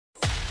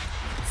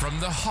from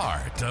the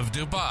heart of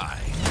Dubai,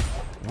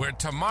 where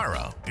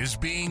tomorrow is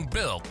being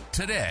built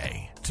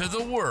today, to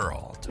the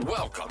world.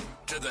 Welcome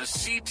to the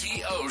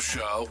CTO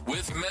Show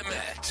with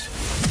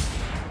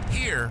Mehmet.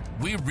 Here,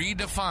 we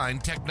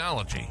redefine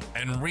technology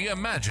and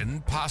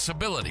reimagine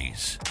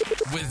possibilities.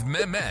 With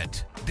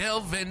Mehmet,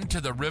 delve into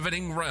the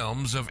riveting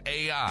realms of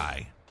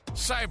AI,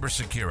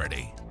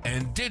 cybersecurity,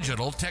 and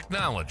digital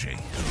technology.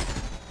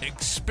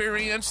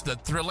 Experience the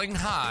thrilling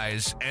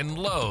highs and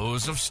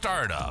lows of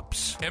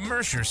startups.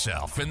 Immerse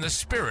yourself in the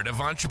spirit of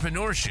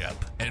entrepreneurship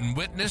and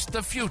witness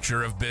the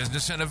future of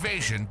business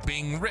innovation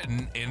being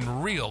written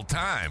in real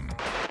time.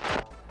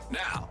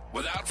 Now,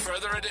 without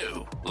further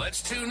ado,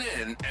 let's tune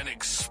in and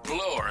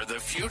explore the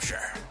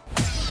future.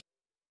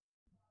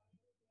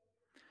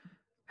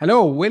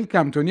 Hello,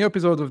 welcome to a new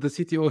episode of the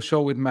CTO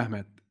Show with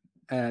Mehmet.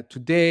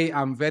 Today,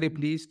 I'm very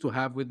pleased to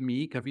have with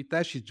me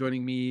Kavita. She's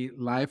joining me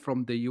live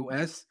from the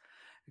US.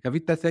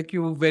 Kavita, thank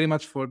you very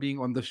much for being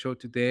on the show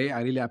today.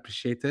 I really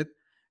appreciate it.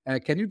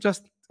 Can you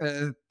just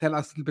tell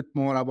us a little bit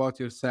more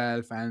about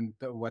yourself and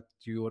what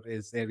your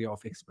area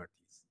of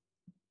expertise?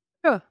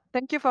 Sure.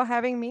 Thank you for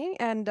having me.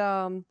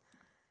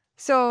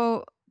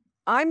 So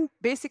I'm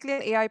basically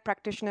an AI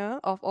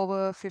practitioner of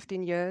over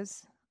 15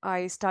 years.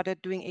 I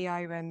started doing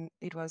AI when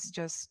it was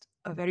just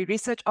a very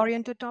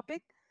research-oriented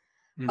topic.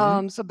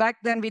 So back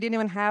then, we didn't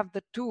even have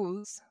the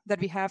tools that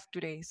we have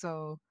today.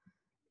 So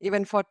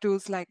even for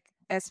tools like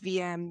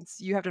SVMs,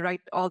 you have to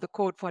write all the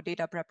code for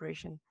data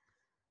preparation.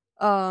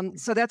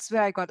 So that's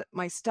where I got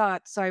my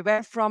start. So I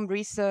went from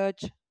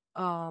research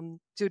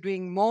to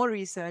doing more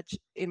research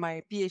in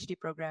my PhD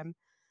program.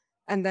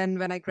 And then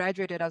when I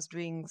graduated, I was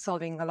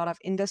solving a lot of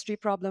industry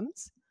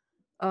problems,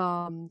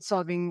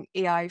 solving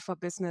AI for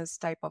business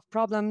type of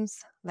problems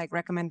like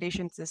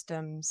recommendation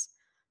systems,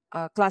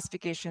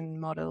 classification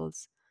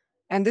models.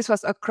 And this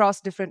was across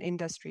different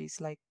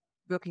industries, like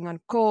working on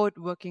code,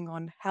 working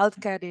on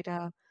healthcare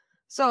data,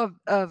 so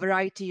a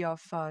variety of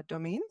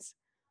domains.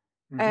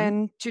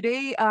 And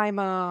today I'm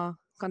a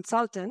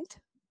consultant.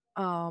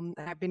 And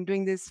I've been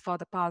doing this for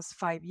the past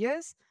 5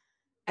 years.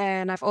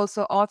 And I've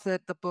also authored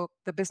the book,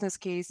 The Business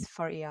Case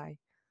for AI.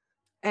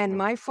 And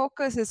my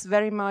focus is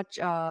very much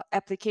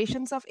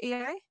applications of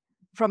AI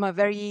from a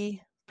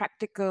very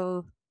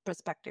practical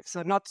perspective.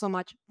 So not so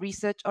much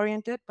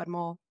research-oriented, but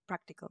more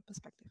practical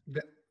perspective.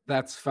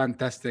 That's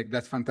fantastic.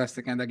 That's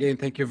fantastic. And again,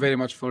 thank you very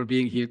much for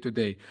being here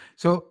today.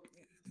 So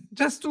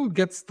just to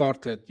get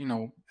started,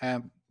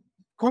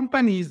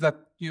 companies that,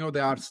 they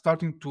are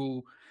starting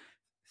to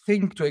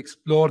think to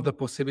explore the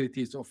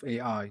possibilities of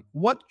AI,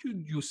 what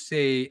would you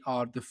say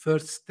are the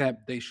first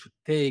step they should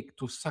take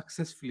to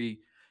successfully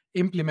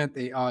implement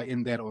AI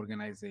in their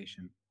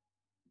organization?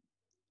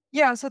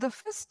 Yeah, so the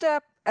first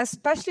step,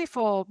 especially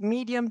for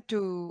medium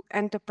to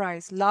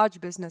enterprise, large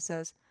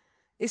businesses,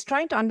 is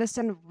trying to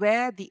understand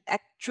where the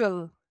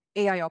actual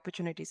AI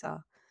opportunities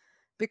are.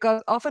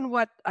 Because often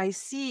what I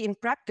see in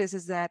practice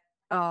is that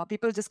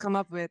people just come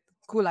up with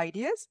cool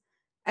ideas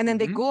and then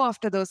they go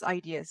after those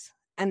ideas.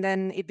 And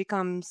then it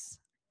becomes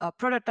a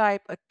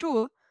prototype, a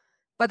tool,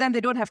 but then they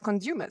don't have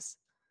consumers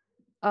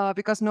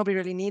because nobody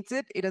really needs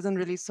it. It doesn't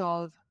really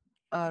solve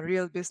a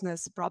real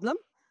business problem.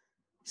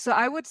 So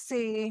I would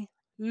say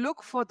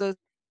look for the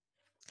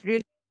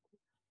really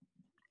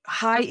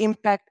high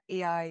impact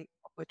AI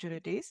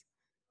opportunities,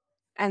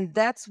 and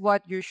that's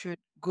what you should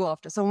go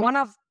after. So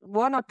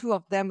one or two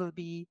of them will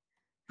be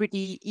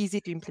pretty easy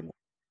to implement.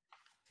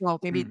 Well,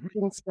 maybe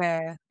things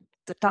where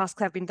the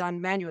tasks have been done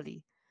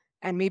manually,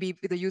 and maybe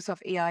with the use of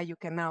AI, you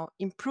can now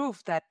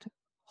improve that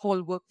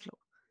whole workflow.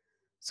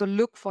 So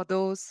look for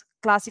those,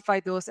 classify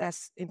those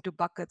as into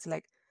buckets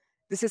like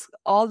this is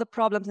all the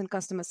problems in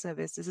customer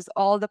service, this is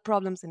all the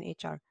problems in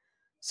HR.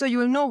 So you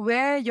will know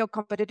where your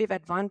competitive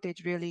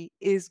advantage really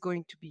is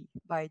going to be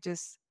by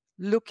just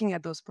looking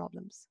at those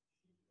problems.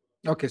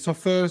 Okay, so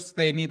first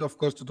they need, of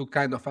course, to do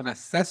kind of an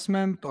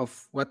assessment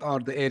of what are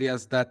the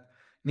areas that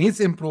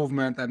needs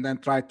improvement and then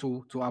try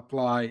to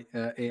apply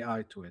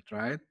AI to it,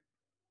 right?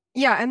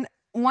 Yeah, and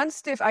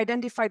once they've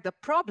identified the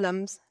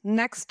problems,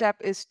 next step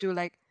is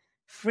to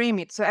frame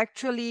it. So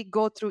actually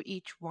go through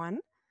each one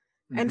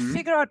and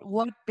figure out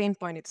what pain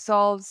point it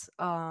solves.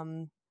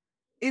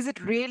 Is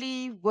it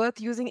really worth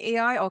using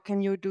AI, or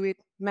can you do it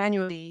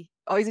manually?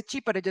 Or is it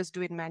cheaper to just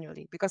do it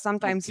manually? Because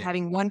sometimes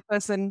having one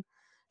person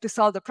to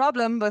solve the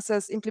problem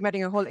versus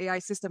implementing a whole AI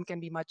system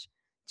can be much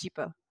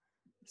cheaper.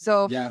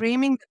 So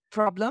framing the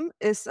problem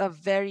is a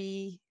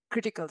very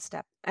critical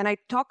step. And I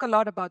talk a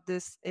lot about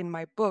this in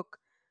my book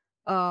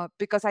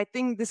because I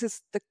think this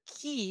is the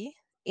key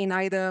in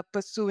either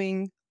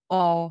pursuing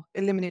or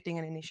eliminating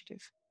an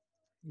initiative.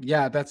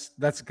 Yeah,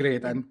 that's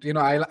great. And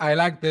I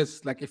like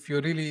this. Like, if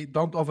you really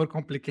don't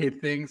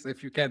overcomplicate things,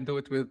 if you can do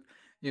it with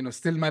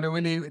still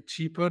manually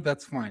cheaper,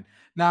 that's fine.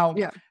 Now,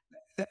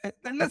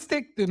 then let's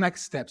take the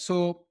next step.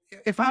 So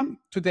if I'm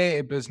today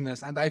a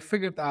business and I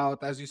figured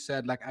out, as you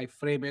said, like I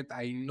frame it,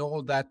 I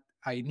know that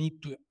I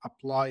need to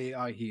apply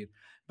AI here.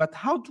 But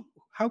how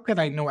can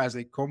I know as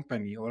a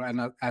company or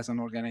as an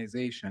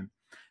organization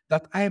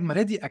that I am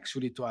ready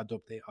actually to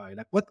adopt AI?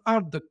 Like, what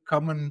are the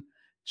common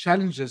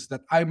challenges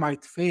that I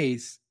might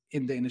face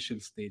in the initial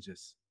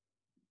stages?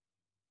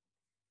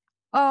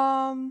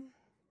 Um,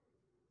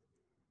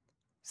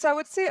 so I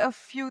would say a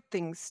few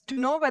things. To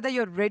know whether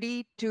you're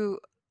ready to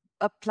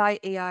apply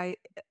AI,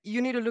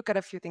 you need to look at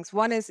a few things.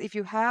 One is if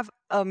you have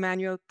a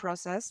manual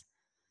process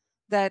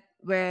that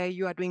where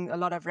you are doing a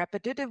lot of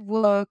repetitive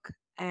work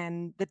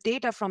and the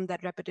data from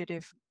that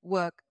repetitive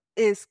work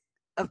is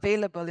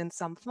available in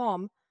some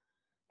form,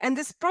 and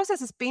this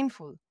process is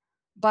painful,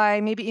 by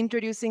maybe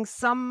introducing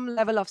some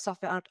level of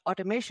software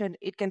automation,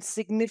 it can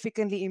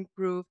significantly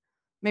improve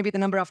maybe the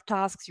number of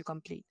tasks you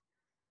complete.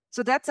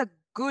 So that's a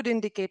good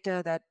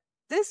indicator that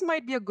this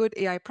might be a good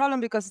AI problem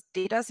because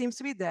data seems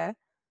to be there.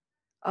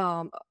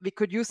 We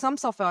could use some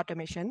software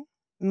automation,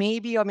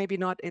 maybe or maybe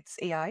not, it's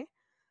AI.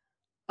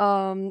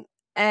 Um,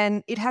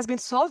 and it has been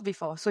solved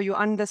before. So you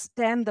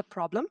understand the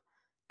problem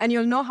and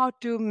you'll know how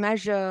to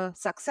measure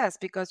success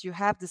because you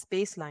have this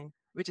baseline,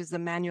 which is the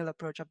manual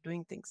approach of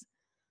doing things.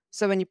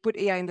 So when you put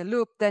AI in the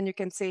loop, then you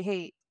can say,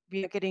 hey,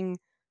 we are getting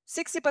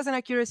 60%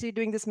 accuracy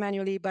doing this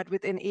manually, but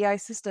with an AI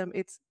system,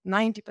 it's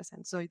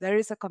 90%. So there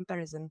is a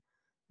comparison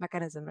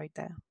mechanism right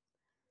there.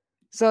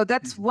 So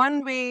that's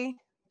one way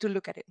to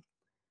look at it.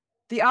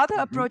 The other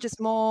approach is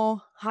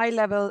more high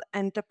level,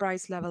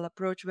 enterprise level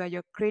approach where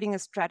you're creating a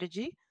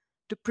strategy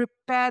to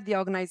prepare the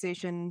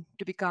organization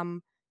to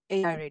become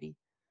AI ready,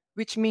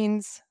 which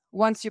means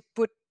once you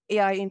put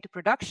AI into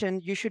production,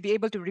 you should be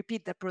able to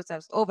repeat that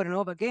process over and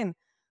over again.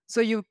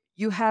 So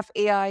you have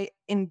AI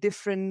in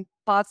different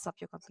parts of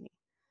your company.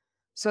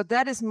 So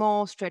that is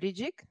more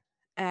strategic,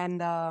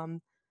 and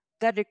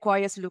that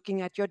requires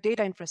looking at your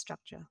data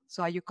infrastructure.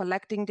 So are you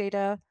collecting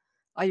data?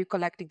 Are you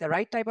collecting the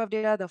right type of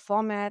data, the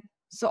format?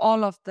 So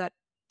all of that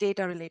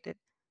data related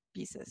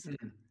pieces.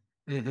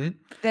 Mm-hmm.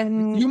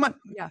 Then, You might,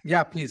 yeah.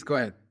 yeah, please go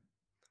ahead.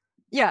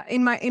 Yeah,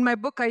 in my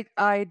book,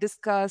 I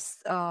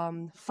discuss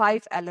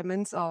 5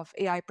 elements of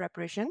AI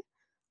preparation.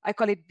 I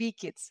call it B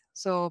kits.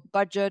 So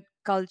budget,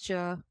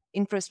 culture,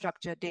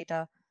 infrastructure,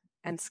 data,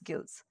 and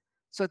skills.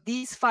 So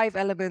these 5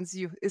 elements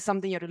is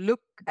something you have to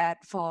look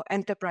at for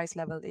enterprise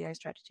level AI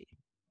strategy.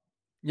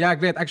 Yeah,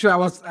 great. Actually, I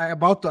was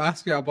about to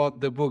ask you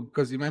about the book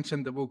because you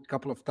mentioned the book a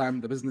couple of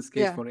times, the business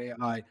case Yeah. for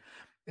AI.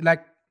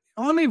 Like,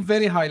 on a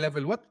very high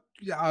level, what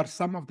are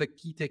some of the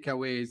key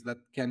takeaways that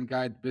can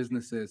guide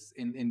businesses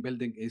in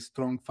building a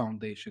strong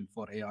foundation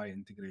for AI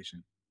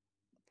integration?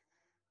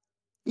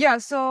 Yeah.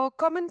 So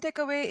common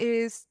takeaway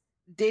is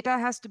data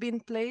has to be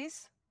in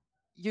place.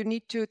 You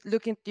need to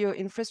look into your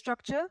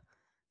infrastructure.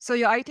 So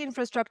your IT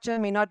infrastructure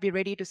may not be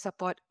ready to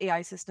support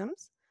AI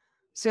systems.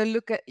 So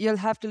you'll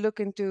have to look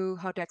into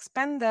how to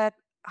expand that.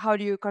 How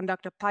do you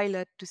conduct a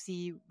pilot to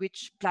see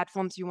which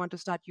platforms you want to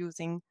start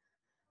using,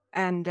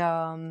 and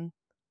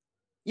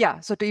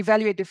so to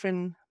evaluate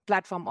different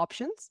platform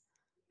options,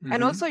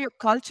 and also your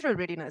cultural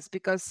readiness,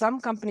 because some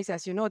companies,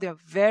 as you know, they're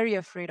very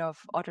afraid of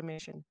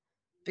automation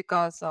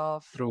because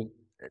of True.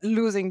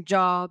 losing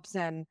jobs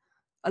and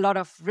a lot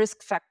of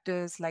risk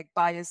factors like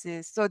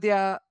biases. So they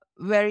are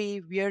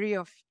very wary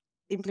of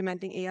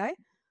implementing AI.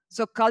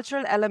 So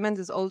cultural element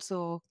is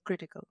also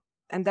critical,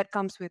 and that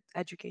comes with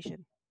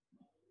education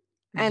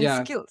and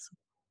Yeah, skills.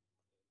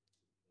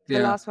 The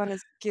yeah. last one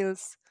is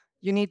skills.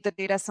 You need the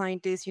data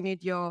scientists, you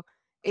need your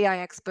AI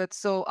experts.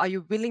 So are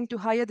you willing to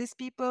hire these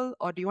people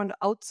or do you want to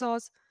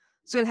outsource?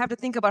 So you'll have to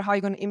think about how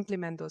you're going to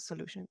implement those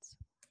solutions.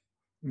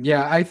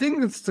 Yeah, I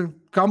think it's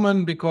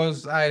common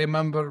because I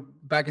remember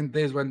back in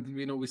days when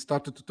we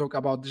started to talk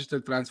about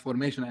digital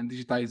transformation and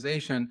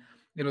digitization.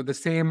 The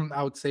same,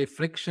 I would say,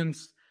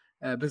 frictions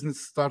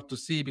business start to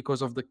see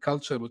because of the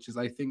culture, which is,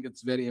 I think,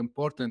 it's very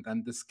important,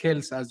 and the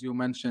skills, as you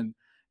mentioned,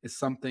 is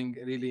something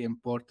really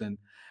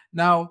important.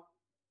 Now,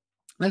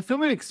 like,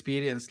 from your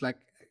experience, like,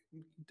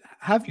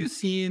 have you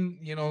seen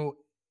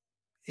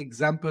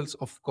examples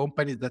of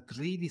companies that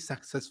really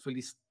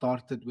successfully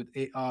started with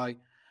AI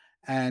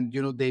and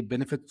they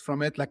benefit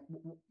from it? Like,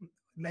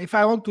 if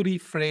I want to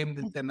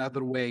reframe it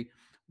another way,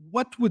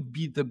 what would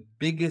be the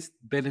biggest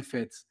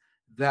benefits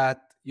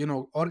that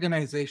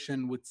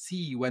organization would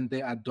see when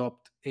they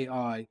adopt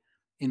AI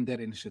in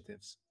their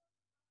initiatives?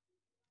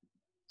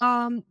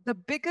 The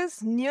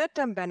biggest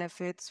near-term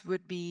benefits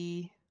would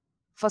be,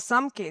 for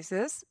some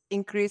cases,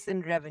 increase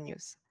in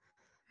revenues.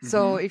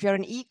 So if you're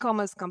an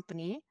e-commerce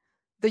company,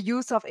 the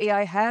use of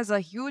AI has a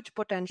huge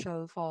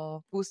potential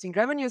for boosting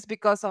revenues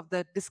because of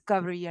the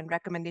discovery and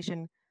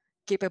recommendation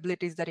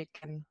capabilities that it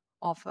can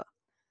offer.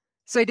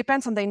 So it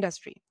depends on the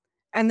industry.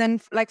 And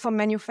then, like for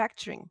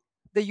manufacturing,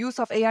 the use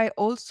of AI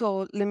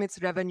also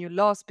limits revenue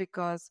loss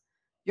because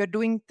you're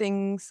doing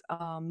things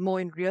more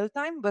in real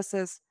time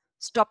versus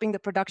stopping the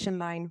production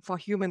line for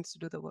humans to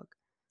do the work,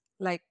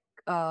 like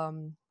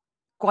um,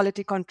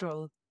 quality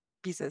control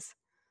pieces.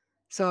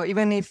 So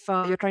even if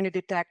you're trying to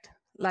detect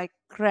like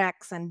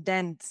cracks and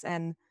dents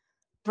and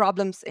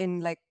problems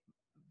in like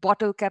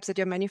bottle caps that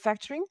you're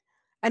manufacturing,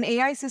 an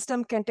AI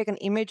system can take an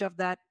image of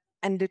that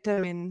and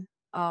determine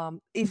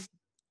if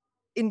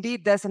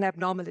indeed there's an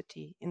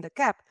abnormality in the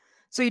cap.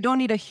 So you don't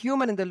need a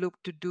human in the loop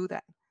to do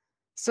that.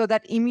 So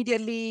that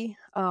immediately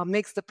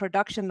makes the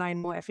production line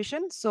more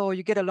efficient. So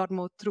you get a lot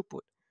more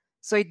throughput.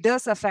 So it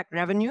does affect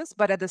revenues,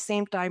 but at the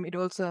same time, it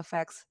also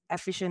affects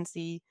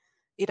efficiency.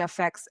 It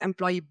affects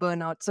employee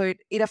burnout. So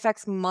it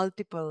affects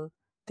multiple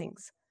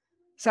things.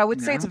 So I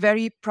would say Yeah. it's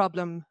very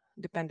problem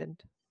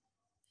dependent.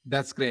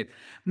 That's great.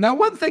 Now,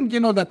 one thing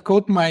that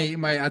caught my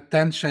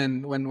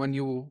attention when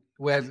you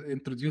were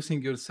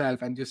introducing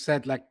yourself, and you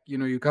said, like,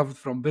 you covered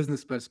from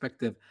business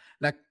perspective.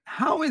 Like,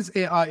 how is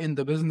AI in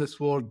the business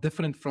world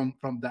different from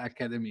the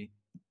academy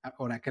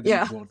or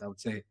academic Yeah, world? I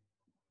would say.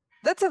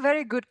 that's a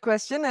very good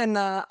question, and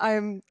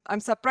I'm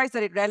surprised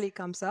that it rarely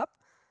comes up.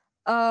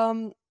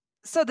 Um,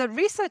 so the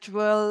research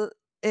world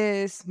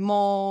is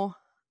more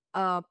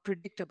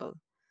predictable.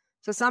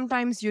 So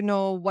sometimes you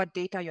know what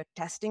data you're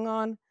testing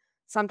on.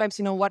 Sometimes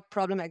you know what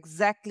problem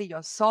exactly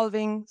you're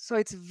solving. So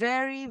it's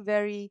very,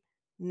 very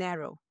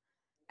narrow.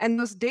 And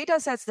those data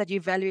sets that you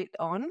evaluate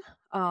on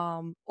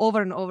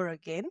over and over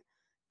again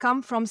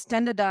come from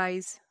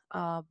standardized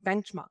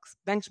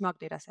benchmark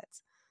data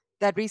sets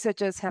that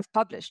researchers have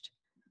published.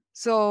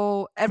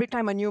 So every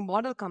time a new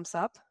model comes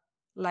up,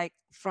 like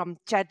from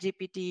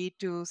ChatGPT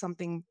to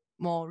something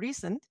more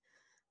recent,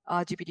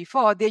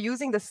 GPT-4,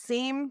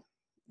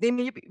 they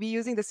may be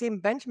using the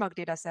same benchmark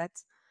data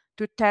sets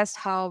to test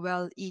how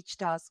well each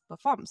task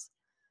performs.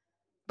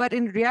 But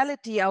in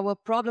reality, our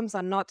problems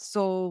are not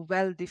so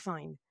well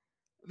defined.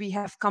 We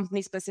have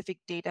company specific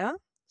data.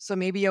 So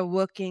maybe you're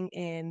working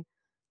in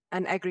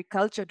an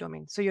agriculture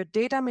domain. So your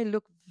data may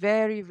look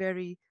very,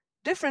 very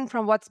different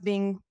from what's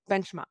being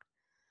benchmarked.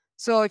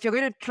 So if you're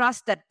going to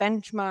trust that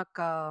benchmark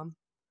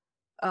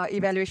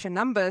evaluation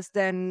numbers,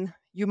 then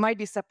you might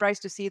be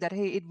surprised to see that,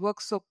 hey, it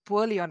works so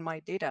poorly on my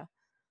data.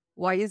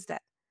 Why is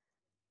that?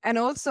 And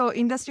also,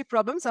 industry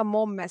problems are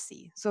more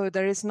messy. So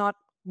there is not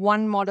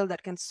one model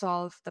that can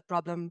solve the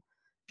problem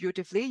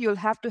beautifully. You'll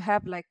have to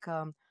have like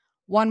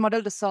one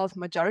model to solve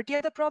majority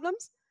of the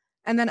problems,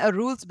 and then a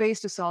rules base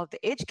to solve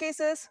the edge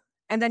cases,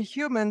 and then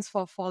humans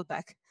for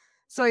fallback.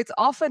 So it's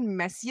often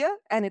messier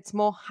and it's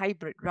more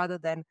hybrid rather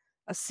than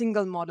a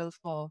single model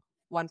for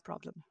one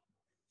problem.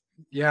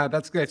 Yeah,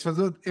 that's great.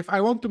 So if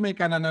I want to make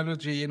an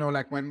analogy,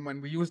 like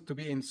when we used to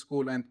be in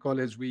school and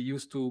college, we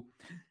used to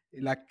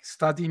like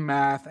study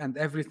math and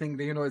everything.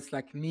 It's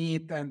like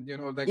neat, and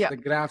like Yeah. the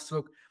graphs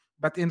look.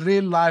 But in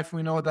real life,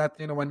 we know that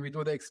when we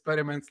do the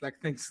experiments, like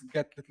things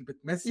get a little bit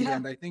messy. Yeah.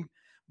 And I think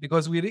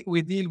because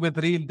we deal with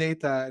real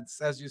data,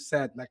 it's as you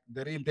said, like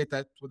the real data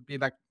it would be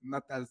like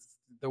not as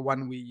the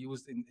one we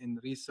used in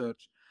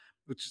research,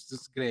 which is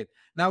just great.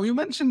 Now you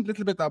mentioned a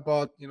little bit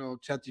about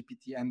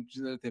ChatGPT and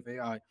generative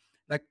AI.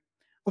 Like,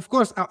 of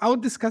course, I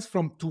would discuss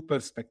from two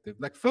perspectives.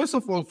 Like, first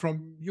of all,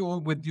 from you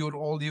with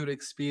all your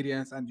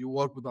experience, and you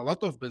work with a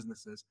lot of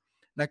businesses.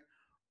 Like,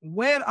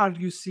 where are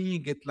you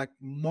seeing it like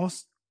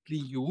mostly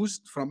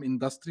used from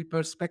industry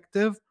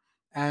perspective?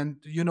 And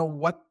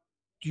what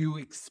do you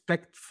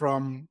expect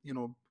from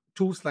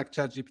tools like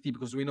ChatGPT?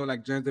 Because we know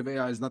like generative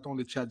AI is not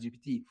only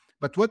ChatGPT,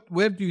 but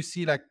where do you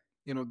see like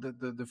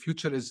the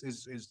future is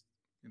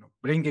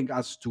bringing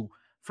us to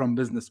from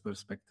business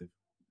perspective?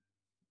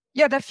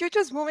 Yeah, the future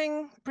is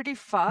moving pretty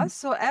fast.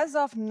 So as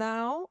of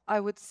now, I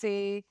would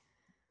say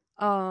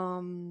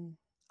um,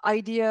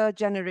 idea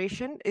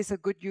generation is a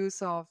good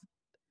use of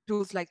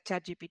tools like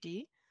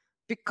ChatGPT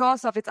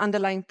because of its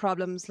underlying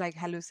problems like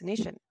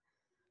hallucination.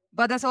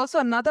 But there's also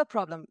another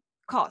problem,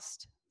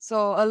 cost.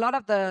 So a lot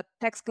of the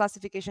text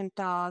classification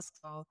tasks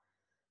or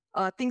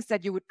things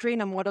that you would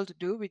train a model to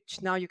do, which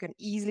now you can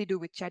easily do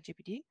with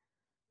ChatGPT,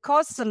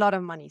 costs a lot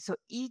of money. So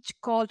each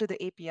call to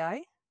the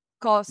API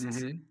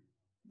costs Mm-hmm.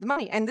 the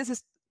money. And this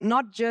is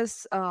not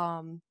just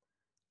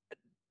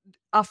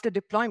after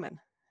deployment.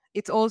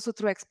 It's also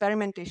through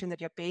experimentation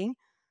that you're paying,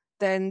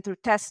 then through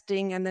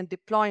testing and then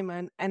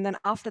deployment. And then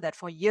after that,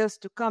 for years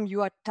to come,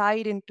 you are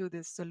tied into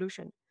this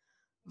solution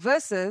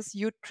versus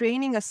you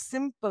training a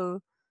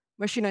simple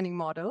machine learning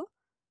model,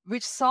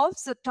 which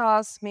solves the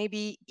task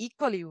maybe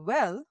equally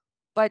well,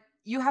 but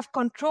you have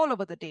control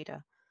over the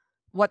data,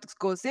 what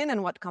goes in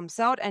and what comes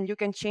out, and you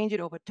can change it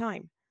over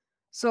time.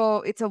 So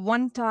it's a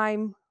one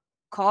time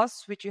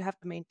cost which you have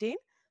to maintain,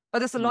 but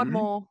there's a lot Mm-hmm.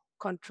 more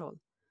control.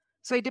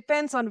 So it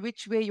depends on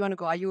which way you want to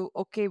go. Are you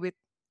okay with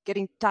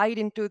getting tied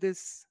into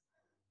this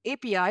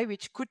API,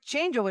 which could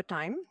change over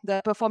time?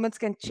 The performance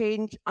can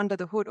change under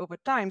the hood over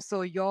time.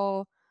 So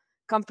your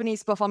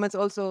company's performance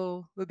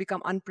also will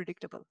become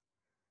unpredictable.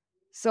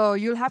 So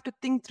you'll have to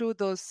think through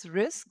those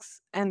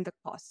risks and the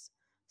costs.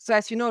 So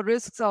as you know,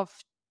 risks of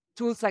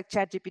tools like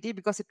ChatGPT,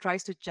 because it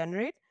tries to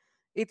generate,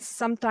 it's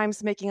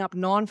sometimes making up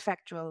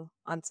non-factual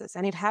answers,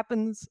 and it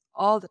happens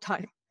all the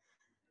time.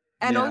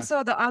 And Yeah.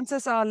 also the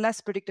answers are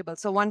less predictable.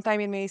 So one time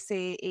it may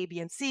say A, B,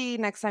 and C,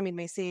 next time it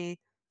may say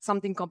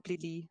something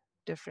completely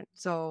different.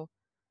 So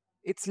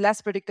it's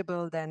less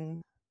predictable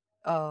than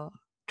uh,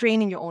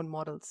 training your own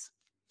models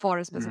for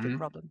a specific Mm-hmm.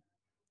 problem.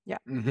 Yeah.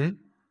 Mm-hmm.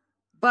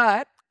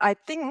 But I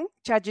think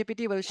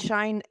ChatGPT will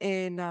shine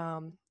in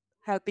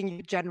helping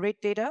you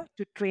generate data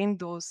to train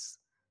those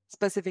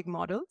specific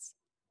models.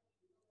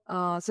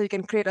 So you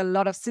can create a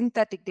lot of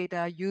synthetic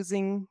data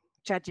using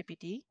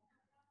ChatGPT.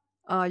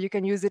 You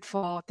can use it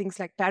for things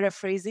like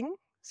paraphrasing.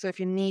 So if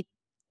you need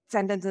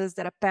sentences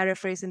that are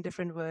paraphrased in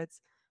different words,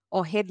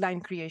 or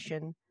headline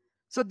creation.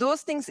 So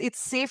those things, it's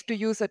safe to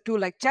use a tool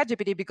like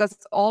ChatGPT because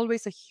it's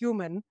always a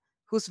human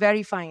who's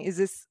verifying, is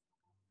this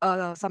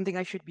something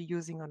I should be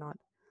using or not?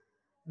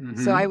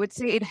 So I Hmm. would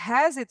say it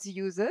has its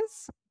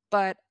uses,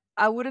 but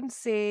I wouldn't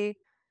say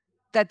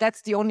that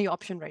that's the only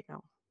option right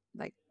now.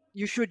 Like,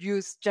 you should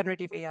use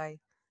generative AI.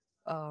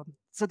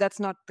 So that's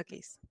not the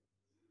case.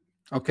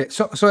 Okay,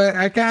 so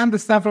I can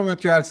understand from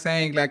what you are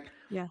saying, like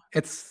Yeah.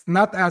 it's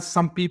not as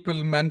some people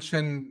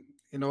mention,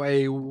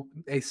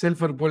 a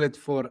silver bullet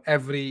for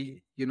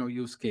every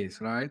use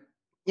case, right?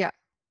 Yeah.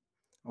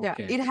 Yeah.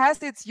 Okay. It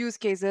has its use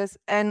cases.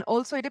 And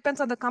also, it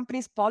depends on the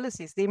company's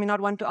policies. They may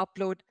not want to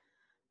upload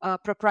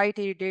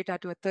proprietary data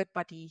to a third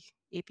party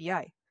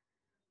API.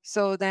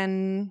 So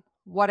then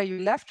what are you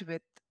left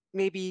with?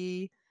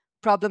 Maybe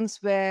problems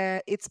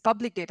where it's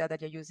public data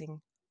that you're using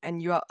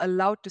and you are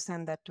allowed to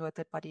send that to a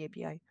third party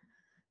API.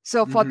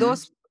 So Hmm.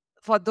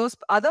 for those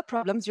other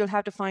problems, you'll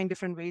have to find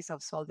different ways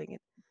of solving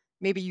it.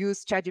 Maybe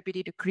use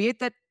ChatGPT to create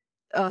that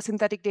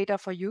synthetic data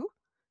for you,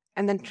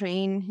 and then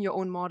train your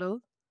own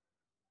model,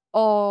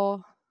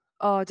 or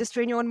just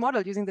train your own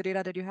model using the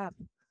data that you have.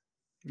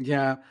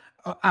 Yeah,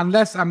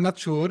 unless I'm not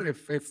sure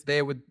if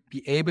they would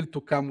be able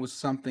to come with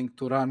something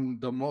to run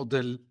the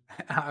model.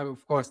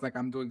 Of course, like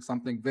I'm doing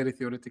something very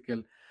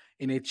theoretical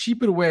in a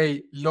cheaper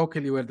way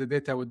locally, where the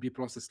data would be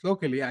processed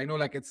locally. I know,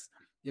 like it's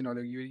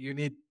like you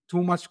need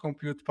too much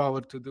compute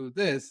power to do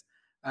this.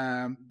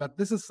 But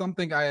this is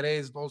something I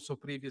raised also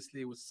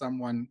previously with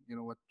someone,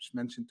 what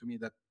mentioned to me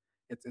that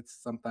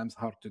it's sometimes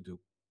hard to do,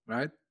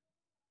 right?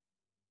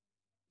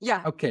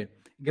 Yeah. Okay,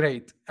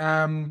 great.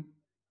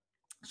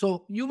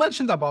 So you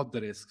mentioned about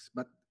the risks,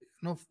 but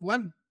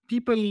when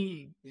people,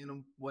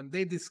 when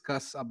they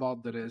discuss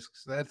about the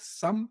risks, there's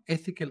some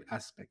ethical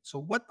aspect. So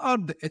what are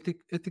the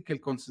ethical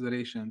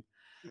considerations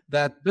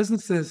that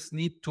businesses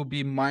need to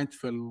be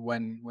mindful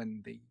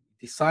when they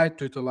decide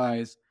to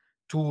utilize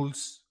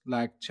tools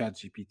like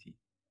ChatGPT?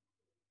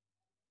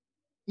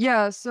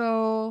 Yeah.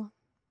 So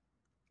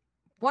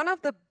one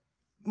of the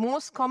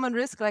most common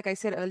risk, like I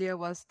said earlier,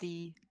 was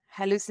the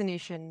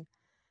hallucination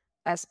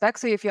aspect.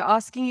 So if you're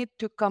asking it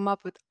to come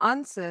up with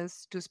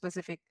answers to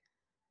specific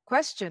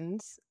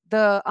questions,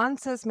 the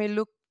answers may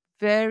look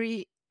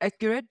very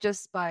accurate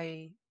just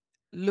by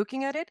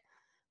looking at it.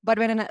 But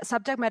when a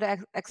subject matter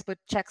expert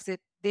checks it,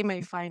 they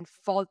may find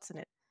faults in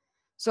it.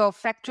 So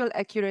factual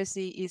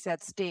accuracy is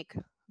at stake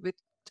with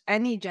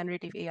any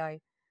generative AI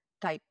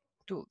type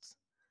tools.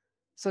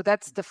 So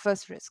that's the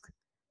first risk.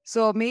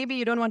 So maybe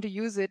you don't want to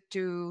use it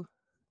to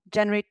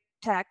generate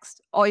text,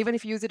 or even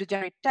if you use it to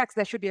generate text,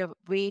 there should be a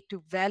way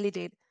to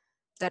validate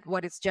that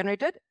what it's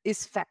generated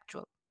is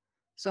factual.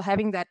 So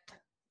having that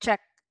check,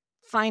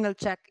 final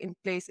check in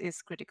place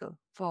is critical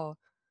for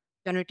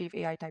generative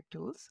AI type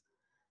tools.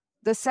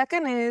 The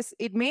second is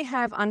it may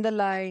have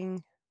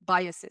underlying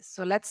biases.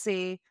 So let's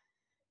say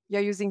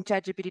you're using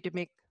ChatGPT to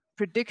make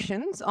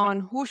predictions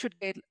on who should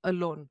get a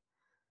loan.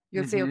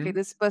 You'll say, okay, Mm-hmm.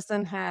 this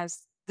person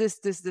has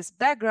this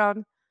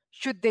background.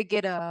 Should they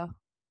get a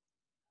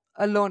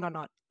loan or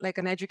not, like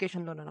an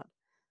education loan or not?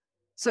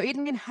 So it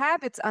may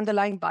have its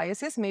underlying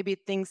biases. Maybe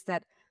it thinks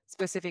that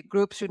specific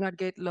groups should not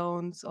get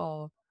loans,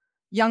 or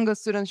younger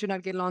students should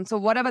not get loans. So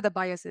whatever the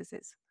biases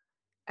is,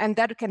 and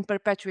that can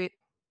perpetuate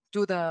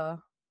to the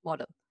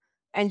model.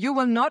 And you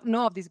will not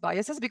know of these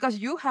biases because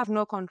you have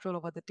no control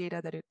over the data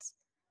that it's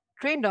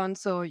trained on.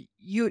 So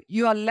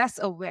you are less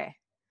aware.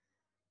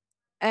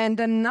 And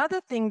another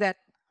thing that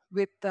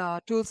with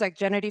tools like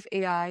generative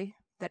AI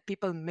that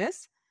people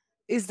miss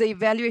is the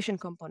evaluation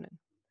component.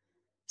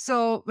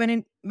 So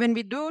when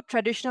we do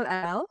traditional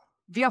ML,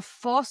 we are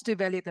forced to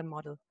evaluate the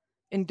model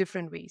in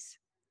different ways.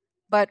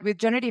 But with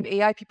generative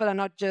AI, people are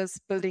not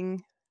just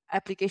building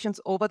applications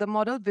over the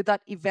model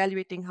without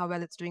evaluating how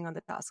well it's doing on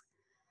the task.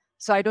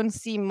 So I don't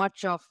see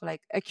much of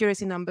like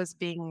accuracy numbers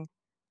being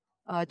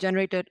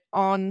generated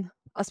on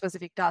a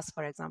specific task,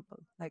 for example,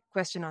 like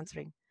question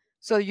answering.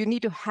 So you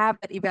need to have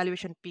that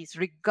evaluation piece,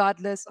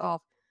 regardless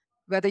of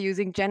whether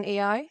using Gen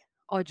AI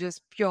or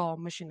just pure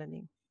machine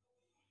learning.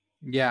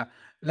 Yeah,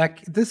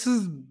 like this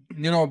is,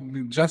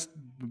 just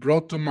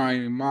brought to my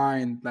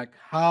mind like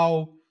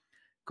how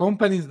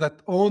companies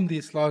that own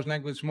these large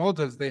language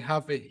models, they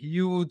have a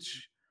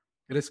huge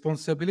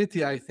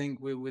responsibility, I think,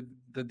 with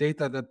the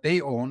data that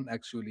they own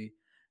actually.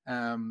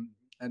 And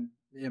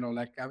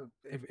like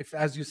if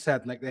as you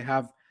said, like they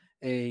have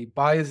a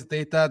biased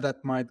data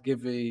that might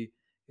give a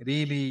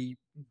really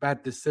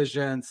bad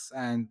decisions,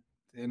 and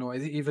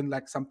even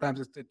like sometimes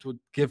it would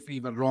give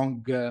even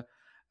wrong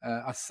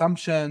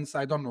assumptions.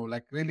 I don't know,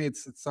 like really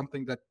it's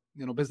something that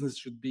business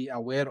should be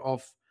aware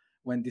of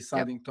when Yep.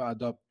 deciding to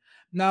adopt.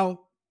 Now,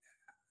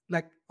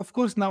 like of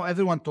course now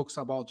everyone talks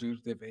about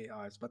generative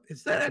AIs, but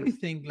is there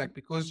anything, like,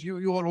 because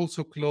you are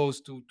also close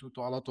to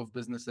a lot of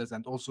businesses,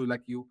 and also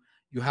like you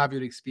have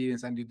your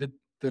experience and you did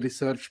the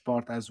research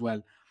part as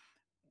well,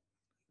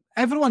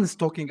 everyone is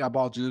talking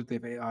about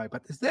generative AI,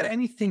 but is there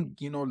anything,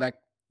 like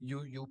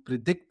you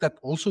predict that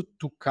also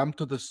to come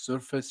to the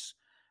surface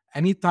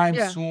anytime Yeah.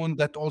 soon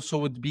that also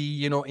would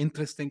be,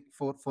 interesting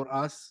for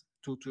us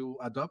to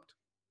adopt?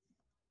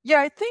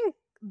 Yeah, I think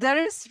there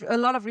is a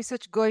lot of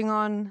research going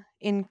on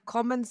in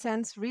common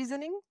sense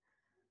reasoning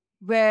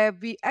where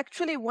we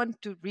actually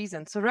want to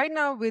reason. So right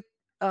now with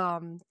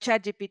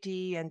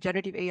ChatGPT and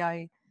generative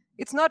AI,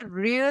 it's not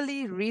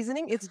really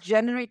reasoning, it's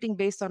generating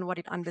based on what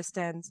it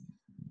understands,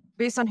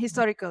 based on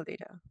historical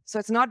data. So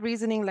it's not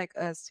reasoning like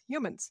us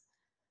humans.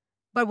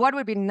 But what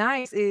would be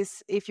nice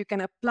is if you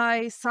can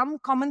apply some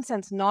common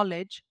sense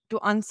knowledge to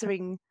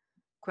answering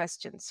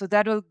questions. So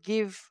that will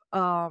give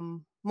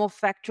more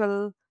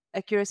factual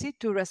accuracy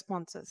to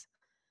responses.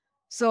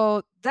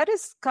 So that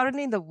is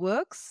currently in the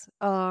works.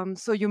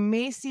 So you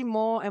may see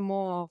more and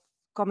more of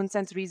common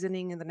sense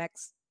reasoning in the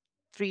next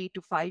 3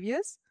 to 5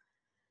 years.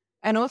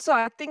 And also,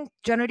 I think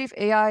generative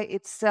AI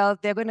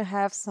itself, they're going to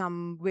have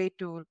some way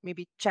to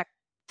maybe check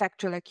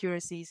factual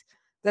accuracies.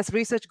 There's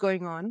research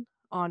going on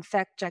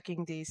fact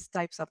checking these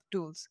types of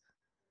tools.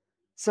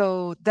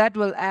 So that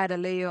will add a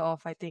layer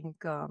of, I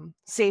think,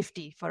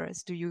 safety for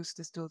us to use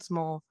these tools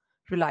more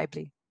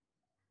reliably.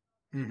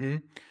 Hmm.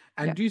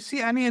 Yeah. And do you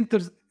see any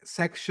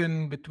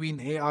intersection between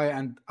AI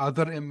and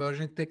other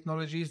emerging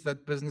technologies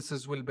that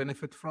businesses will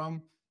benefit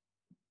from?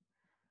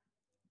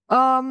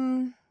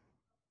 Um,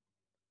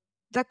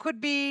 there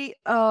could be,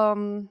 I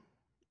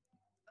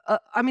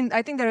mean,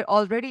 I think there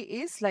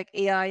already is like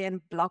AI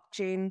and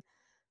blockchain,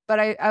 but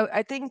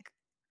I think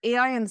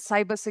AI and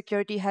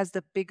cybersecurity has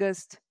the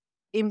biggest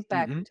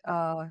Hmm. impact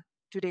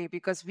today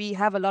because we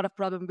have a lot of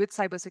problem with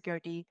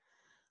cybersecurity,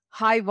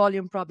 high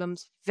volume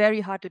problems,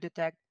 very hard to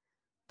detect.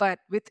 But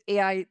with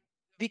AI,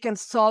 we can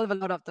solve a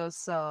lot of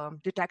those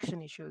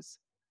detection issues.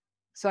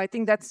 So I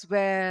think that's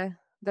where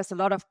there's a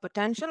lot of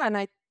potential, and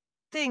I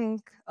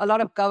think a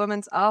lot of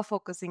governments are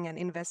focusing and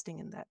investing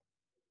in that.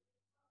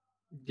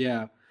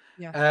 Yeah.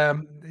 Yeah.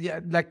 Yeah,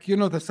 like the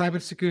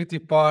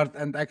cybersecurity part,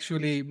 and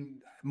actually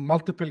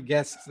multiple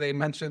guests they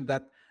mentioned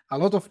that a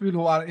lot of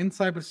people who are in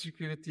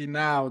cybersecurity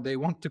now they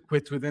want to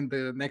quit within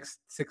the next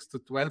 6 to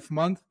 12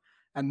 months.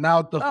 And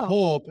now the Oh,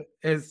 hope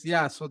is,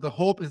 yeah, so the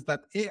hope is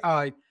that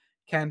AI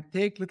can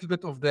take a little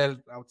bit of their,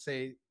 I would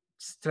say,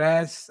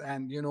 stress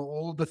and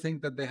all the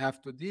things that they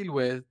have to deal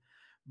with.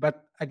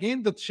 But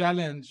again, the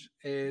challenge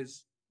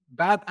is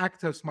bad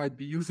actors might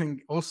be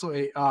using also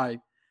AI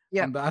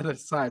yeah. on the other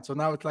side. So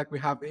now it's like we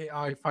have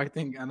AI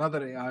fighting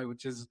another AI,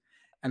 which is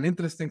an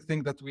interesting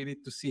thing that we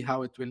need to see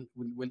how it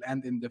will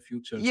end in the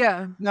futures.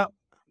 Yeah. Now,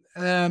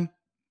 um,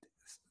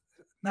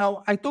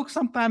 now I talk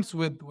sometimes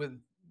with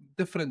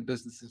different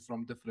businesses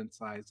from different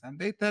sides, and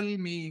they tell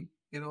me,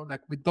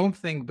 like we don't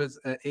think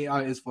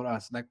AI is for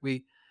us. Like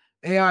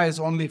AI is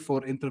only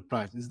for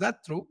enterprise. Is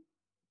that true?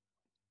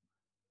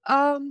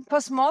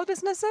 For small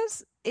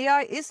businesses,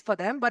 AI is for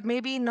them, but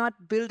maybe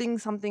not building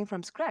something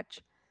from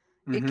scratch.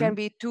 It Mm-hmm. can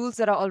be tools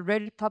that are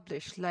already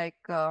published, like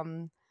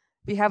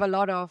we have a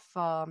lot of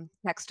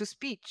text to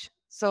speech.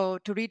 So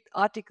to read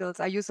articles,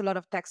 I use a lot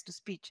of text to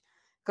speech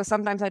because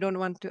sometimes I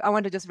want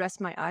to just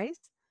rest my eyes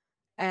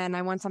and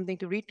I want something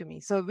to read to me.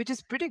 So, which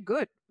is pretty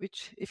good,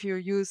 which if you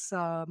use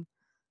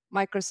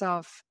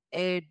Microsoft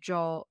Edge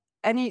or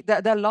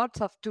there are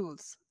lots of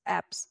tools,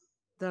 apps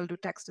that'll do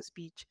text to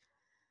speech.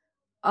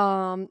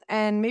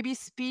 And maybe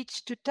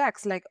speech to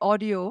text, like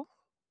audio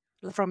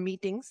from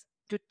meetings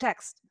to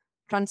text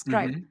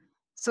transcribed, Mm-hmm.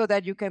 so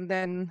that you can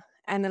then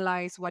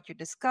analyze what you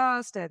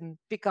discussed and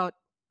pick out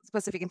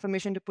specific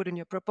information to put in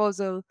your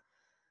proposal.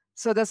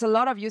 So there's a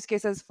lot of use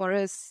cases for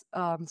us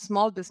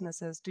small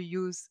businesses to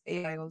use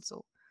AI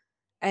also,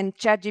 and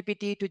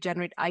ChatGPT to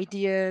generate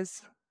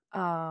ideas,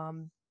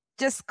 um,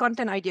 just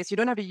content ideas. You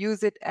don't have to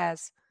use it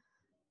as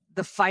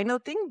the final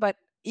thing, but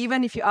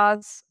even if you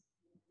ask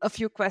a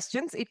few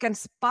questions, it can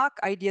spark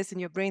ideas in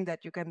your brain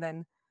that you can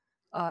then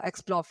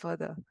explore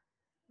further.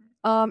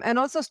 And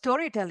also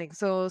storytelling.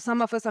 So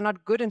some of us are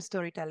not good in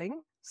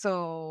storytelling.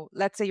 So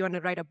let's say you want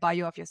to write a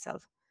bio of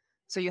yourself.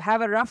 So you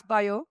have a rough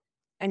bio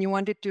and you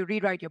wanted to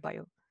rewrite your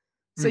bio.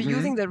 So Mm-hmm.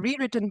 using the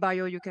rewritten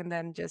bio, you can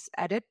then just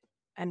edit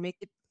and make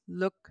it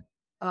look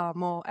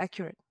more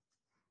accurate.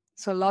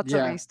 So lots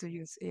of Yeah. ways to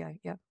use AI.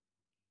 Yeah.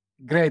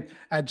 Great.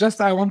 Just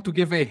I want to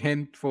give a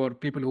hint for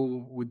people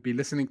who would be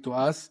listening to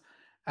us.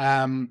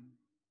 Um,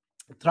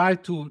 Try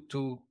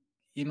to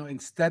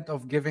instead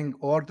of giving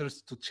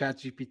orders to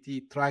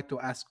ChatGPT, try to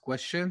ask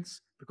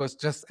questions, because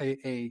just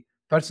a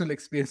personal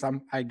experience,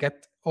 I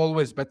get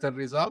always better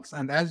results.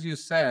 And as you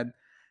said,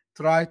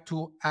 try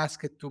to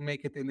ask it to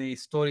make it in a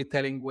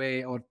storytelling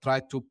way, or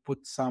try to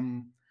put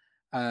some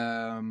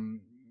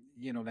um,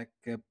 like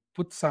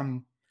put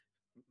some,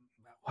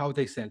 how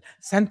they sell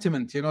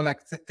sentiment,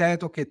 like tell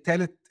it, okay,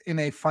 tell it in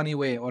a funny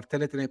way or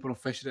tell it in a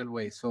professional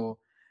way. So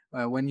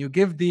when you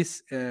give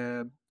this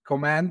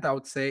command, I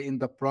would say in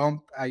the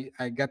prompt,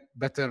 I get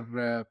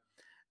better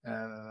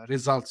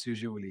results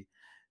usually.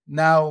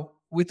 Now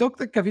we talked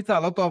to Kavita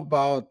a lot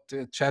about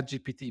chat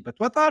gpt, but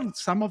what are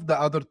some of the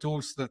other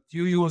tools that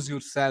you use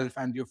yourself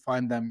and you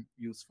find them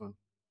useful?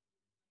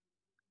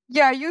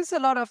 Yeah, I use a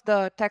lot of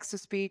the text to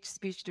speech,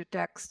 speech to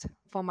text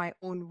for my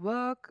own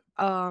work.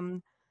 Uh,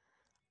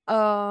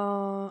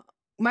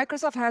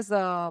 Microsoft has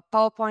a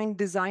PowerPoint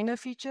designer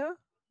feature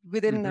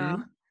within.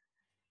 Mm-hmm.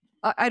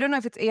 I don't know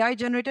if it's AI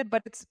generated,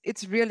 but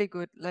it's really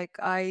good. Like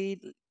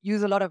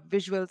use a lot of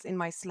visuals in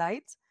my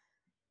slides,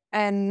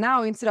 and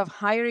now instead of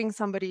hiring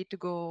somebody to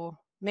go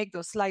make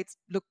those slides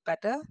look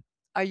better,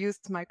 I use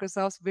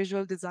Microsoft's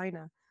Visual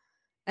Designer,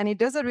 and it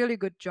does a really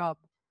good job.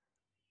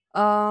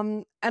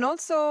 And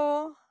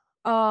also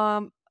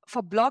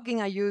for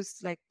blogging, I use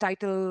like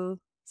title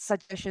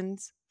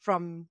suggestions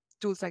from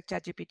tools like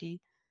ChatGPT.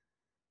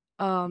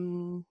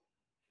 Um,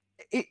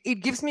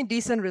 it gives me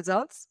decent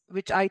results,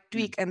 which I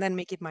tweak and then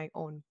make it my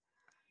own.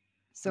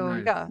 So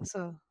Nice. yeah,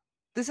 so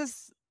this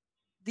is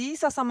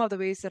these are some of the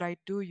ways that I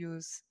do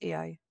use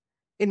AI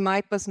in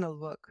my personal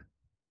work.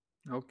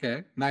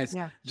 Okay, nice.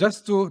 Yeah.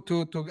 Just to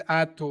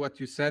add to what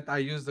you said, I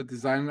use the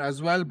designer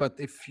as well. But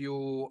if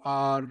you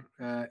are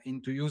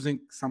into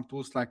using some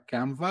tools like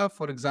Canva,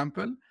 for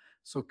example,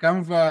 so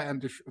Canva,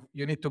 and if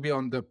you need to be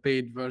on the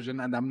paid version,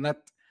 and I'm not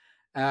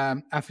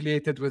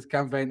affiliated with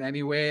Canva in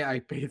any way. I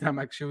pay them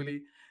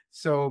actually.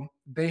 So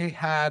they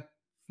had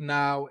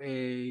now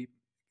they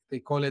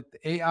call it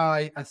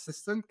AI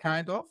assistant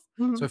kind of.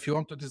 Mhm. So if you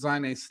want to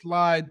design a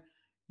slide,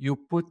 you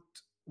put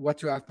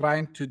what you are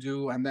trying to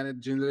do, and then it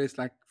generates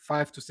like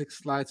 5 to 6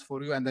 slides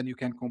for you, and then you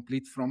can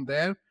complete from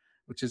there,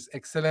 which is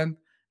excellent.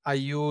 I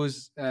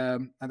use,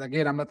 and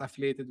again, I'm not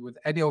affiliated with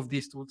any of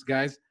these tools,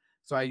 guys.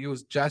 So I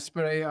use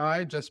Jasper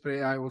AI. Jasper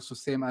AI also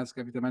same as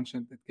Kavita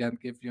mentioned. It can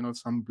give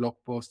some blog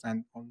posts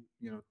and on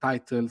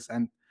titles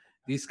and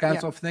these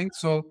kinds Yeah. of things.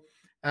 So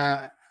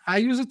I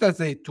use it as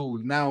a tool.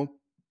 Now,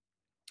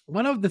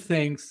 one of the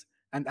things,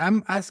 and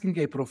I'm asking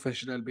a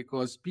professional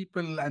because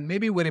people, and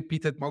maybe we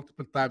repeated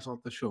multiple times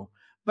on the show,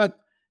 but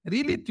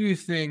really, do you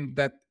think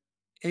that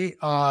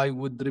AI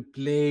would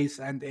replace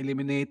and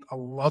eliminate a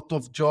lot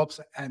of jobs?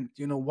 And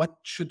what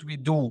should we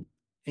do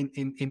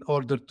in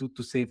order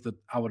to save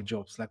our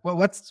jobs? Like,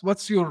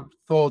 what's your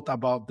thought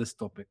about this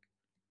topic?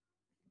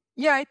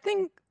 Yeah, I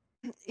think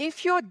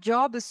if your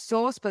job is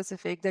so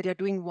specific that you're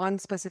doing one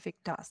specific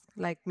task,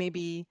 like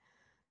maybe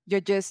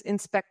you're just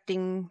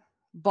inspecting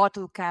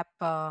bottle cap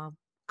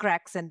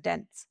cracks and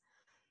dents,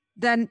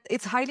 then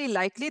it's highly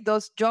likely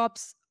those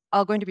jobs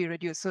are going to be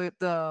reduced. So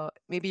the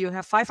maybe you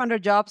have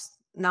 500 jobs,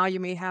 now you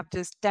may have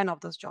just 10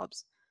 of those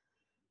jobs.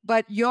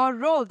 But your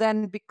role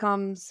then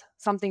becomes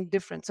something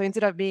different. So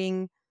instead of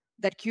being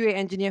that QA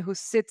engineer who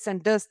sits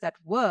and does that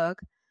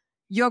work,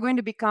 you're going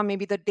to become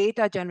maybe the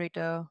data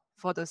generator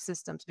for those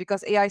systems,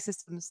 because AI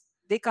systems,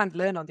 they can't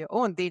learn on their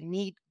own. They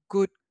need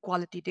good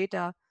quality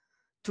data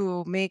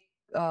to make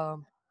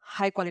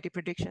high quality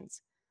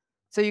predictions.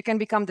 So you can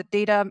become the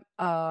data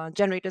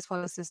generators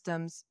for the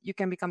systems. You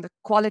can become the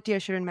quality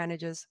assurance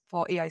managers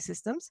for AI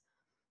systems.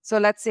 So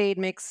let's say it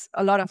makes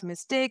a lot of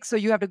mistakes. So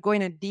you have to go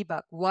in and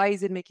debug. Why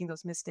is it making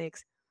those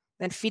mistakes?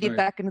 Then feed it Right.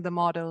 back into the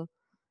model,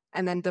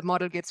 and then the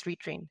model gets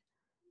retrained.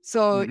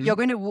 So Mm-hmm. you're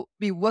going to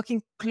be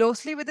working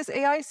closely with these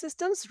AI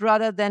systems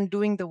rather than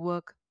doing the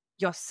work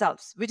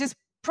yourselves, which is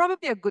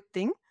probably a good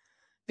thing,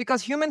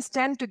 because humans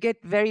tend to get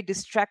very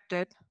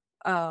distracted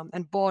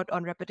and bored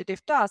on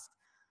repetitive tasks.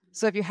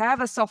 So if you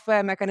have a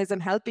software mechanism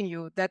helping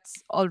you,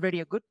 that's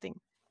already a good thing.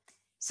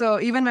 So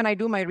even when I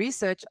do my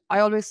research, I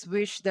always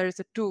wish there is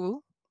a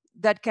tool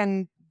that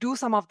can do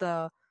some of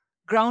the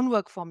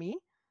groundwork for me,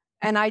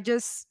 and I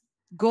just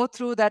go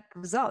through that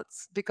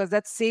results, because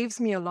that saves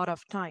me a lot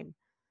of time.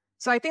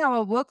 So I think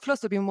our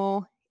workflows will be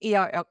more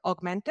AI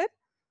augmented,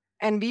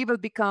 and we will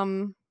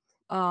become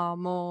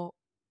more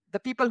the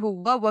people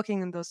who were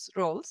working in those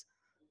roles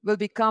will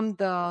become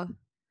the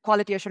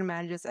quality assurance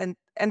managers, and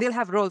they'll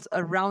have roles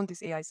around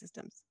these AI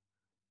systems.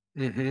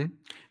 Mm-hmm.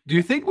 Do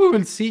you think we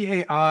will see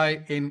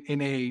AI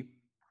in a,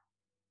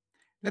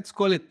 let's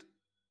call it,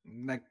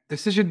 like,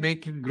 decision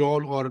making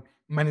role or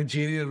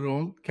managerial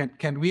role?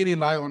 Can we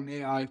rely on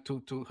AI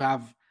to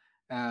have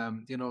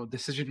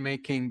decision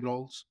making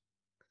roles?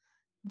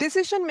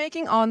 Decision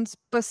making on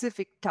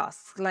specific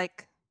tasks,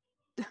 like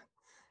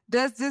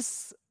does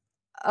this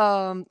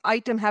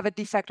item have a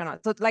defect or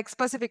not? So like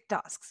specific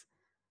tasks.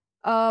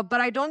 But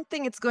I don't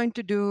think it's going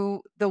to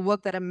do the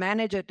work that a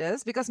manager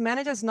does, because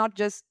manager is not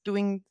just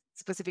doing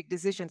specific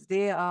decisions.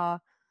 They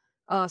are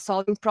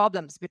solving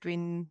problems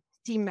between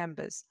team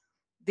members.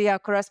 They are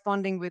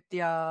corresponding with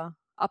their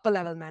upper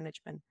level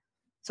management.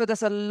 So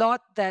there's a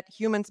lot that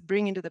humans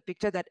bring into the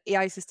picture that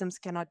AI systems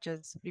cannot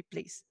just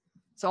replace.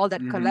 So all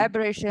that Mm-hmm.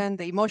 collaboration,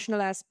 the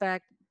emotional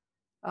aspect,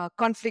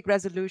 conflict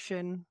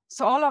resolution.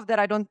 So all of that,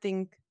 I don't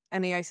think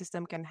an AI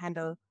system can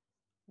handle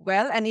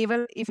well. And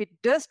even if it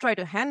does try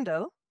to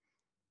handle,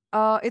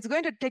 it's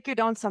going to take you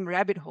down some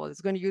rabbit hole.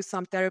 It's going to use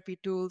some therapy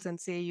tools and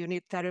say you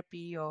need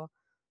therapy or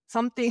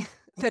something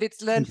that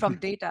it's learned from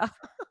data.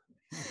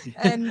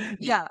 And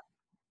yeah,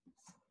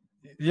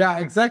 Yeah,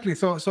 exactly.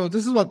 So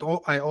this is what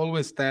I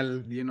always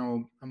tell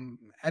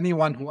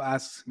anyone who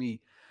asks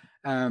me.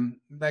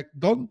 Like,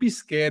 don't be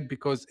scared,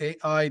 because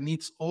AI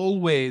needs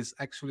always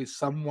actually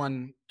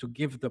someone to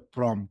give the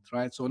prompt,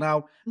 right? So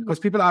now, Mhm. because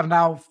people are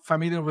now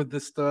familiar with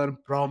this term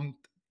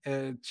prompt,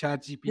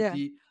 chat Yeah.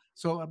 GPT.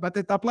 So, but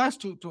it applies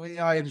to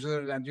AI in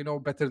general,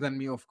 and better than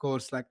me, of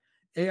course. Like,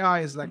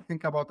 AI is like,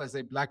 think about as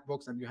a black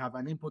box, and you have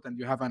an input and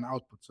you have an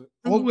output. So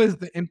Mhm. always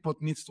the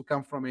input needs to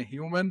come from a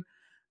human,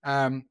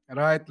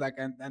 right? Like,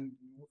 and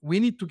we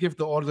need to give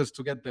the orders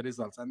to get the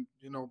results. And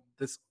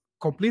this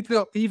completely,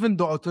 even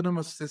the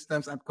autonomous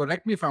systems, and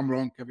correct me if I'm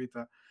wrong,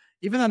 Kavita,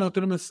 even an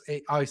autonomous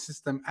AI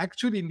system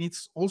actually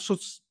needs also,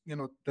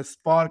 the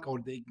spark or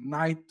the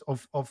ignite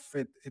of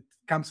it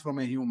comes from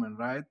a human,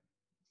 right?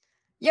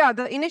 Yeah,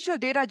 the initial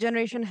data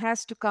generation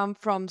has to come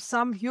from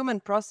some human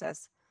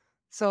process,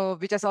 so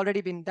which has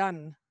already been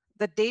done.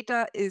 The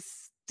data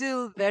is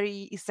still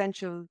very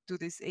essential to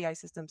these AI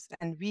systems,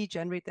 and we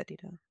generate the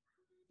data.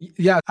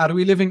 Yeah, are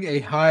we living a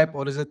hype,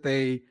 or is it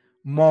a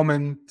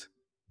moment,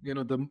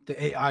 the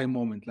AI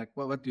moment? Like,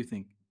 what do you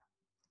think?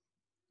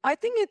 I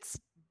think it's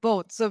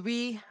both. So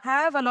we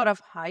have a lot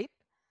of hype,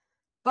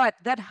 but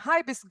that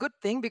hype is good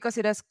thing because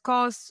it has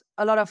caused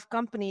a lot of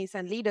companies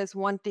and leaders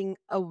wanting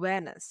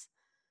awareness.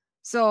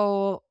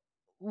 So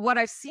what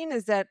I've seen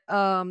is that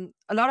a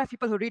lot of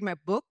people who read my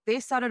book, they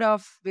started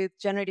off with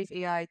generative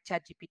AI,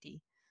 ChatGPT,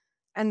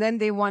 and then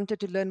they wanted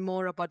to learn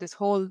more about this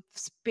whole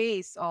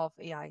space of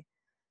AI.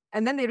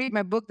 And then they read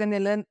my book, then they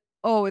learn,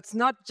 oh, it's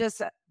not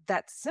just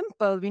that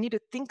simple. We need to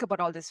think about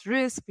all this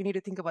risk. We need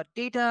to think about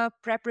data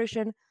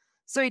preparation.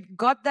 So it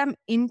got them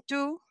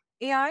into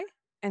AI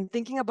and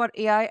thinking about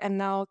AI, and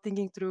now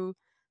thinking through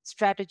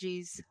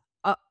strategies,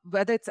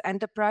 whether it's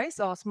enterprise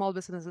or small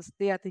businesses,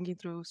 they are thinking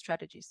through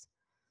strategies.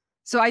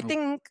 So I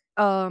think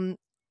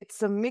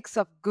it's a mix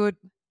of good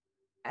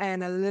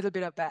and a little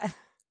bit of bad.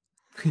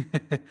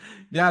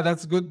 Yeah,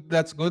 that's good.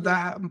 That's good.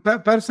 Yeah.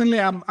 Personally,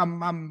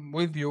 I'm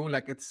with you.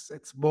 Like,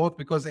 it's both,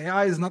 because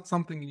AI is not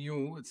something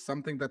new. It's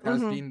something that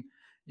has Hmm. been,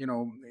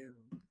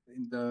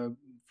 in the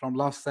from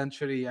last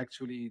century.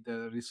 Actually,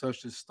 the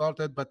research is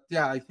started. But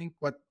yeah, I think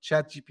what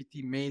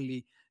ChatGPT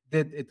mainly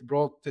did, it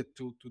brought it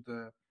to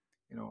the,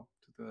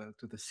 to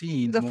the To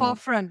scene the more.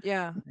 forefront,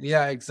 yeah.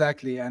 Yeah,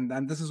 exactly.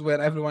 And this is where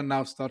everyone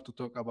now start to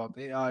talk about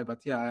AI.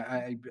 But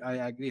yeah, I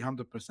agree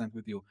 100%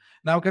 with you.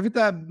 Now,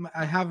 Kavita,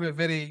 I have a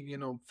very,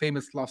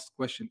 famous last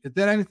question. Is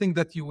there anything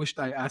that you wished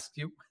I asked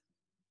you?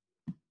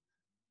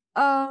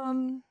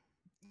 Um,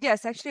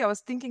 yes, actually, I was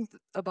thinking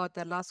about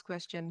that last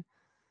question.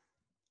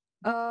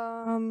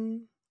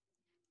 Um,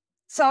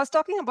 so I was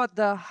talking about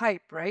the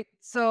hype, right?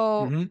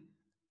 So Hmm.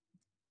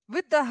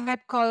 with the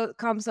hype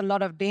comes a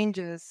lot of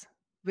dangers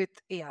with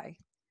AI.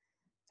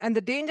 And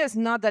the danger is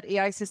not that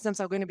AI systems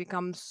are going to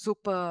become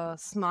super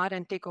smart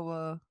and take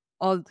over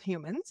all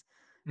humans,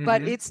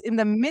 but Hmm. it's in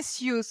the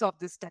misuse of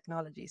this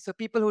technology. So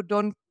people who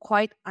don't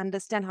quite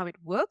understand how it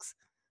works,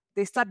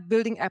 they start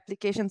building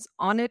applications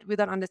on it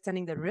without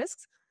understanding the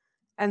risks.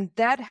 And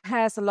that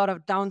has a lot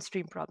of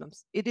downstream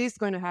problems. It is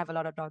going to have a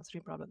lot of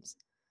downstream problems.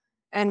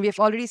 And we've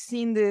already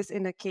seen this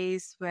in a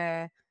case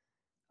where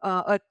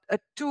a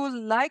tool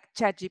like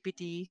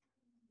ChatGPT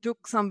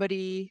took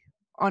somebody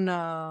on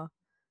a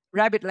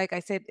rabbit, like I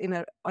said,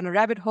 on a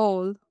rabbit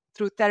hole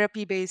through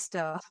therapy based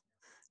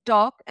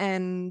talk,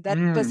 and that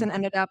person Mm.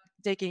 ended up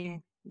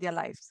taking their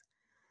lives.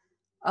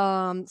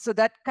 So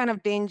that kind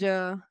of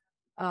danger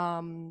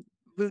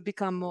will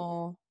become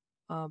more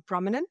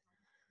prominent.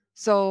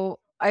 So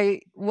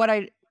what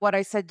I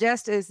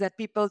suggest is that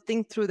people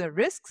think through the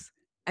risks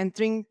and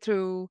think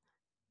through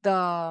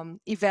the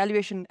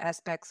evaluation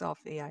aspects of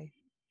AI.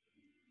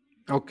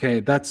 Okay,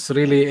 that's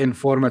really Yeah.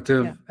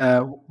 informative.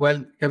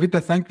 Well,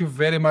 Kavita, thank you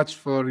very much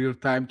for your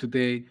time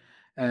today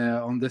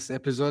on this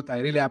episode. I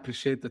really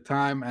appreciate the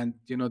time and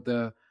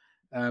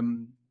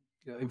um,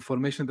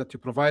 information that you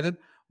provided.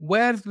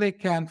 Where they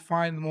can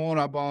find more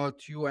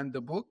about you and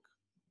the book?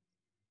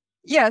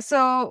 Yeah.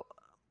 So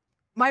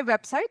my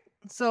website,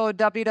 so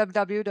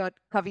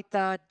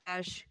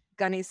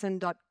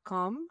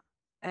www.kavita-ganesan.com,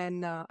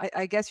 and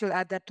I guess you'll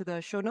add that to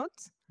the show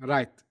notes.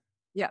 Right.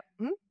 Yeah.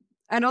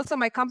 And also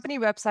my company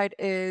website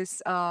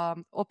is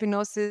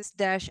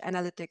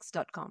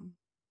opinosis-analytics.com.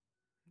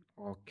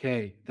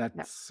 Okay, Yeah.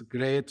 that's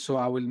great. So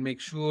I will make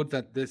sure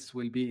that this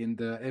will be in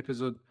the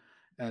episode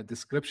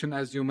description,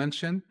 as you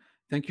mentioned.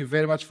 Thank you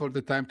very much for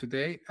the time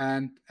today.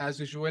 And as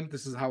usual,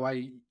 this is how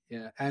I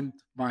end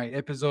my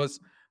episodes.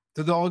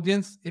 To the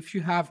audience, if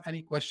you have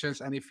any questions,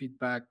 any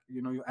feedback,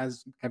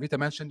 as Kavita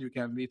mentioned, you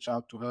can reach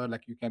out to her.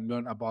 Like, you can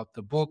learn about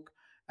the book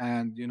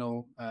and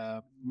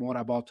more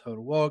about her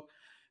work.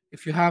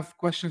 If you have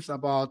questions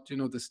about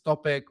this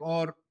topic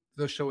or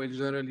the show in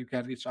general, you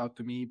can reach out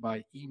to me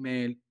by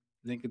email,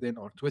 LinkedIn,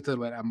 or Twitter,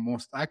 where I'm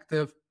most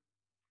active.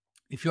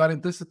 If you are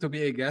interested to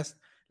be a guest,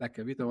 like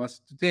Kavita was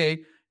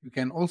today, you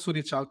can also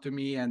reach out to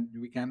me and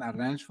we can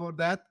arrange for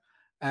that.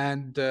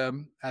 And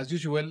as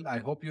usual, I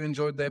hope you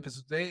enjoyed the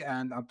episode today.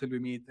 And until we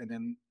meet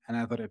in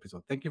another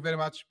episode, thank you very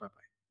much. Bye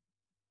bye.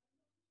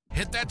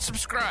 Hit that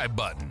subscribe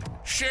button,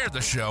 share the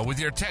show with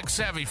your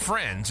tech-savvy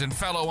friends and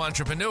fellow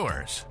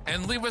entrepreneurs,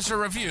 and leave us a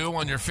review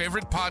on your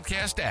favorite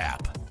podcast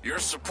app. Your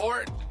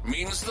support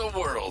means the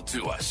world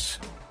to us.